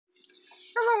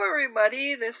Hello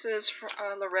everybody, this is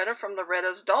Loretta from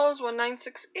Loretta's Dolls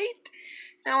 1968.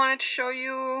 And I wanted to show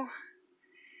you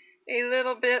a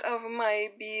little bit of my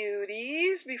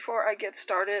beauties before I get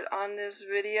started on this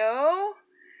video.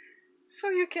 So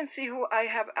you can see who I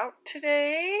have out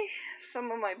today, some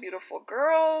of my beautiful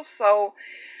girls. So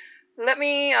let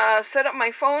me set up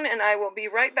my phone and I will be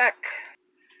right back.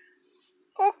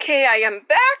 Okay, I am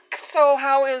back. So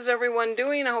how is everyone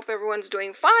doing? I hope everyone's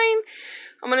doing fine.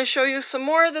 I'm going to show you some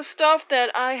more of the stuff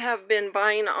that I have been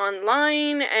buying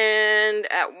online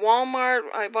and at Walmart.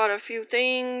 I bought a few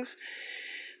things.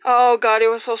 Oh God, it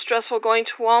was so stressful going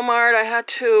to Walmart. I had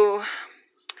to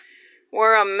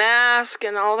wear a mask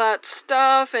and all that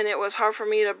stuff, and it was hard for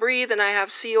me to breathe, and I have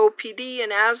COPD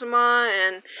and asthma,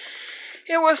 and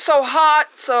it was so hot,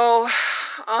 so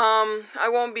I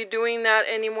won't be doing that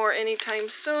anymore anytime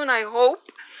soon, I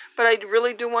hope. But I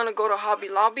really do want to go to Hobby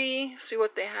Lobby, see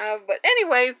what they have. But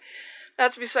anyway,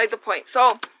 that's beside the point.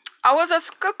 So, I was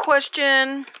asked a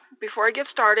question before I get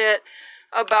started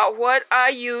about what I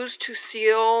use to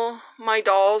seal my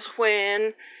dolls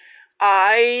when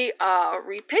I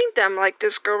repaint them. Like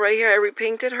this girl right here, I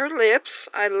repainted her lips.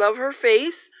 I love her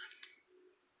face.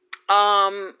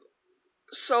 So,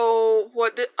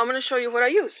 I'm going to show you what I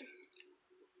use.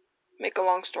 Make a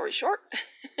long story short.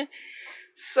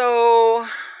 So,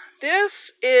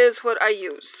 this is what I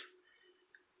use.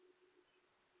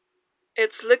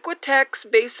 It's Liquitex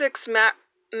Basics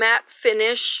Matte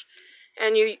Finish,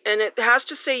 and it has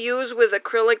to say use with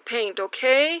acrylic paint,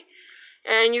 okay?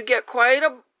 And you get quite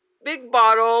a big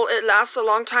bottle. It lasts a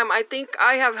long time. I think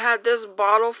I have had this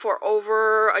bottle for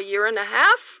over a year and a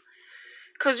half,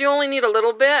 because you only need a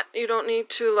little bit. You don't need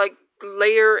to like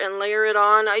layer it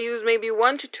on. I use maybe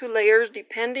 1 to 2 layers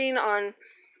depending on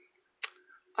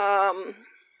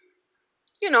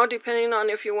depending on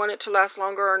if you want it to last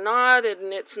longer or not,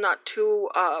 and it's not too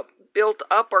built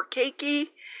up or cakey.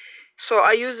 So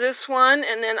I use this one,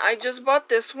 and then I just bought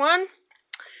this one.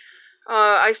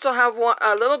 I still have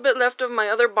a little bit left of my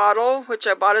other bottle, which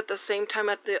I bought at the same time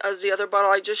as the other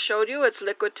bottle I just showed you. It's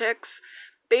Liquitex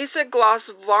Basic Gloss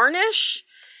Varnish.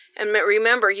 And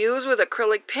remember, use with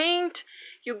acrylic paint.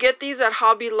 You get these at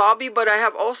Hobby Lobby, but I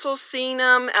have also seen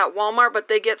them at Walmart, but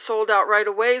they get sold out right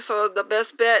away. So the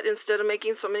best bet, instead of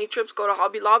making so many trips, go to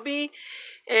Hobby Lobby,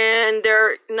 and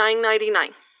they're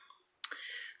 $9.99.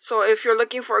 So if you're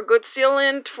looking for a good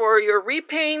sealant for your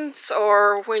repaints,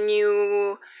 or when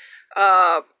you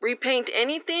repaint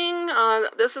anything,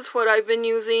 this is what I've been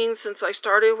using since I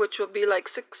started, which will be like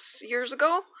 6 years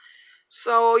ago.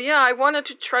 So yeah, I wanted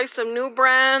to try some new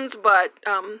brands, but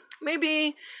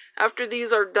maybe after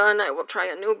these are done, I will try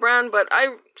a new brand, but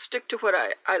I stick to what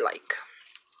I like.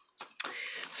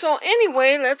 So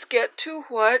anyway, let's get to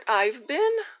what I've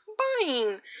been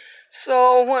buying.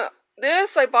 So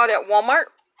this I bought at Walmart,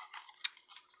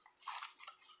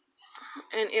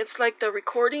 and it's like the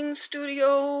recording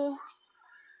studio.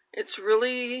 It's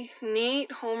really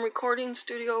neat, home recording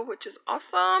studio, which is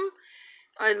awesome.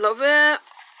 I love it.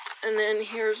 And then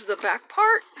here's the back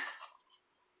part.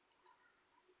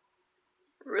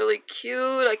 Really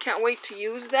cute. I can't wait to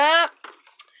use that.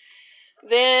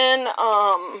 Then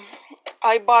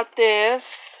I bought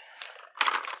this.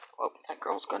 Oh, that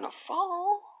girl's gonna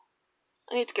fall.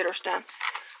 I need to get her stand.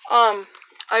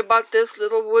 I bought this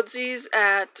Little Woodsies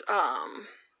at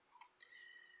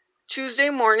Tuesday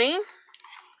Morning.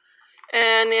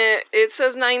 And it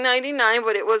says $9.99,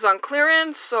 but it was on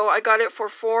clearance, so I got it for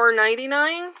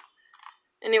 $4.99.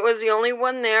 And it was the only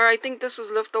one there. I think this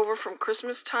was left over from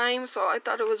Christmas time, so I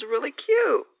thought it was really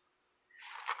cute.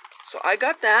 So I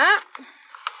got that.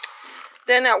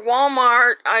 Then at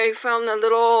Walmart, I found a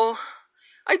little...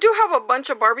 I do have a bunch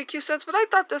of barbecue sets, but I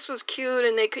thought this was cute,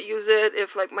 and they could use it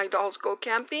if like my dolls go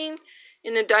camping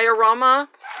in a diorama.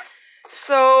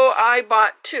 So I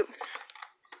bought 2.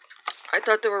 I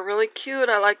thought they were really cute.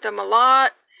 I like them a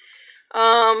lot.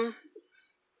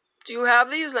 Do you have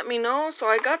these? Let me know. So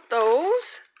I got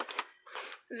those.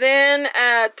 Then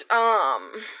at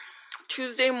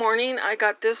Tuesday Morning, I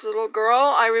got this little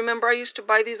girl. I remember I used to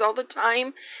buy these all the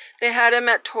time. They had them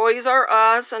at Toys R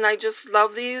Us, and I just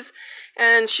love these.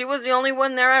 And she was the only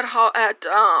one there at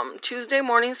Tuesday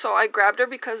Morning, so I grabbed her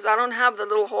because I don't have the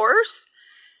little horse.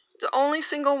 The only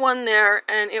single one there,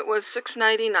 and it was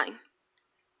 $6.99.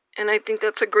 And I think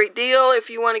that's a great deal. If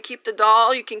you want to keep the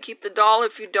doll, you can keep the doll.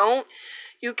 If you don't,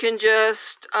 you can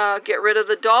just get rid of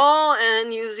the doll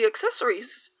and use the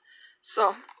accessories.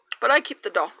 So, but I keep the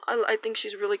doll. I think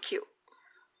she's really cute.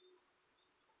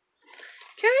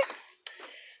 Okay.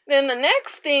 Then the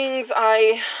next things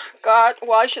I got,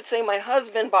 well, I should say my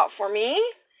husband bought for me,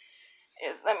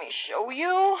 is, let me show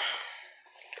you.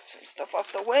 some stuff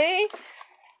off the way.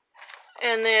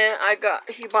 And then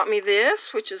he bought me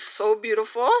this, which is so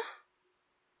beautiful.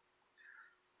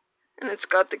 And it's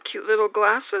got the cute little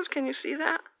glasses. Can you see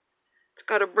that? It's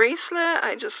got a bracelet.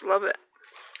 I just love it.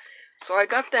 So I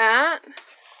got that.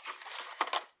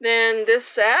 Then this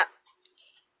set.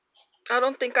 I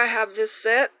don't think I have this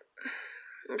set.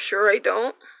 I'm sure I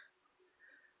don't.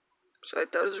 So I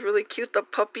thought it was really cute. The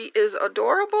puppy is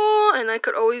adorable. And I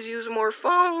could always use more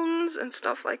phones and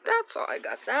stuff like that. So I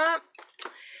got that.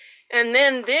 And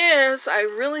then this I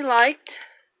really liked.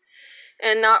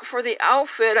 And not for the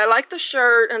outfit. I like the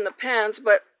shirt and the pants,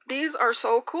 but these are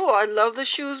so cool. I love the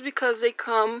shoes because they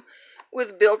come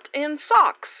with built-in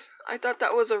socks. I thought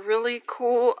that was a really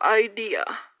cool idea.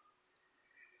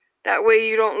 That way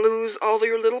you don't lose all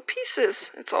your little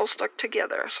pieces. It's all stuck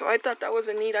together. So I thought that was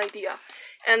a neat idea.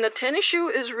 And the tennis shoe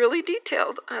is really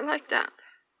detailed. I like that.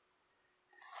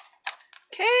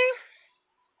 Okay.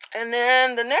 And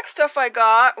then the next stuff I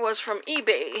got was from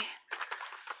eBay.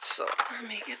 So, let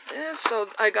me get this. So,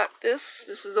 I got this.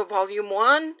 This is a volume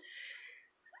 1.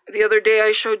 The other day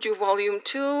I showed you volume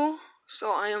 2.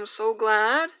 So, I am so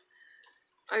glad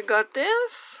I got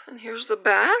this. And here's the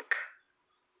back.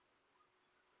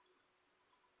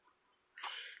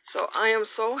 So, I am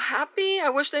so happy. I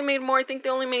wish they made more. I think they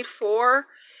only made 4.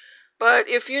 But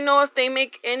if you know if they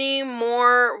make any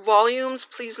more volumes,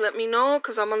 please let me know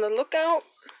because I'm on the lookout.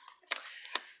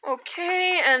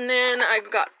 Okay, and then I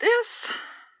got this.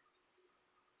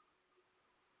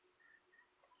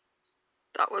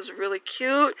 That was really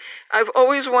cute. I've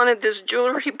always wanted this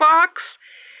jewelry box.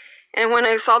 And when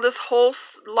I saw this whole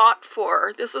lot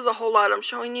this is a whole lot I'm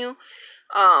showing you,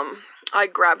 I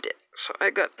grabbed it. So I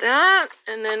got that.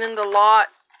 And then in the lot,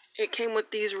 it came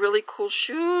with these really cool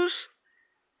shoes.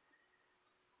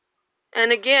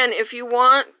 And again, if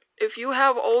you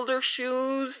have older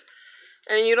shoes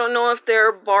and you don't know if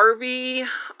they're Barbie,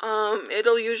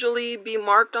 it'll usually be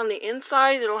marked on the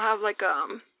inside. It'll have like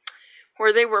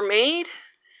where they were made,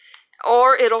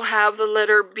 or it'll have the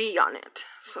letter B on it.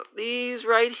 So these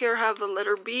right here have the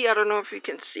letter B. I don't know if you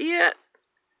can see it,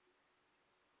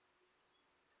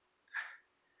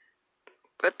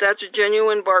 but that's a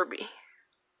genuine Barbie.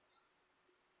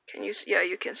 Can you see? Yeah,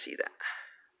 you can see that.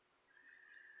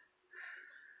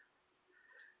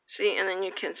 See, and then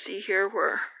you can see here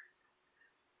where.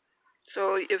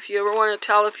 So if you ever want to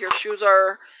tell if your shoes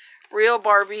are real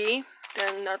Barbie,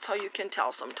 then that's how you can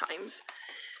tell sometimes.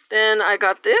 Then I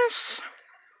got this.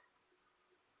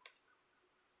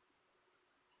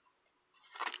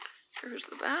 Here's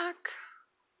the back.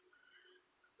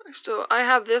 I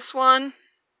have this one,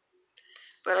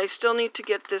 but I still need to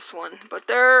get this one. But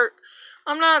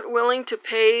I'm not willing to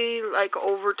pay like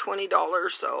over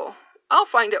 $20, so I'll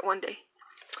find it one day.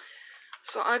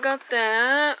 So I got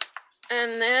that.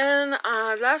 And then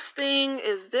last thing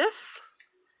is this.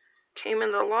 Came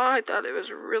in the lot. I thought it was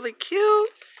really cute.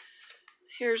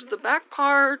 Here's the back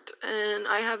part. And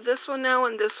I have this one now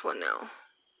and this one now.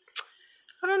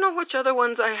 I don't know which other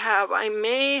ones I have. I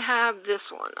may have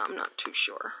this one. I'm not too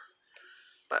sure.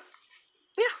 But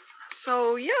yeah.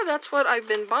 So yeah, that's what I've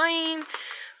been buying.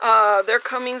 They're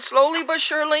coming slowly but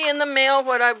surely in the mail,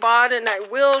 what I bought. And I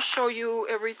will show you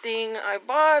everything I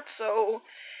bought. So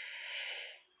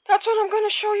that's what I'm going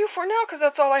to show you for now, because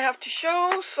that's all I have to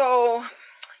show. So,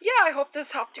 yeah, I hope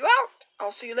this helped you out.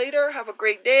 I'll see you later. Have a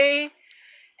great day.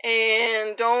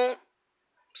 And don't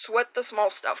sweat the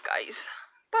small stuff, guys.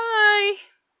 Bye.